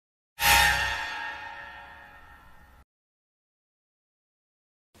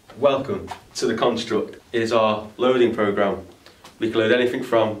Welcome to the Construct. It is our loading program. We can load anything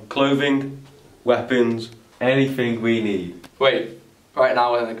from clothing, weapons, anything we need. Wait, right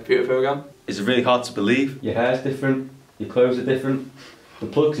now we're in a computer program? It's really hard to believe. Your hair's different, your clothes are different, the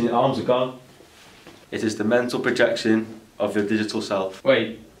plugs in your arms are gone. It is the mental projection of your digital self.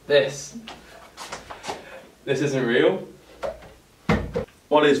 Wait, this isn't real?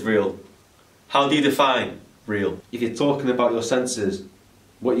 What is real? How do you define real? If you're talking about your senses,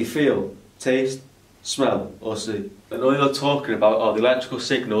 what you feel, taste, smell or see, then all you're talking about are the electrical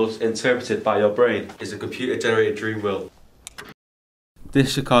signals interpreted by your brain. It's a computer generated dream world.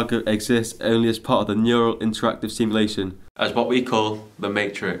 This Chicago exists only as part of the neural interactive simulation, as what we call the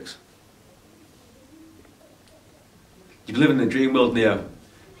Matrix. You live in a dream world, Neo.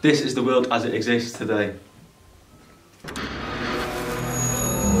 This is the world as it exists today.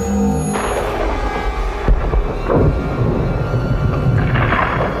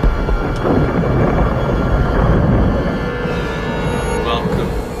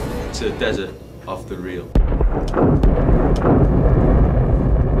 Welcome to the desert of the real.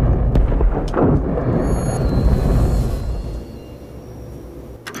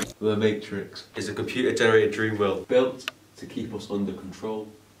 The Matrix is a computer-generated dream world built to keep us under control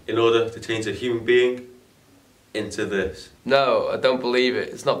in order to change a human being into this. No, I don't believe it.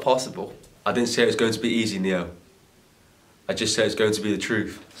 It's not possible. I didn't say it was going to be easy, Neo. I just said it's going to be the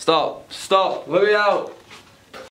truth. Stop! Stop! Let me out!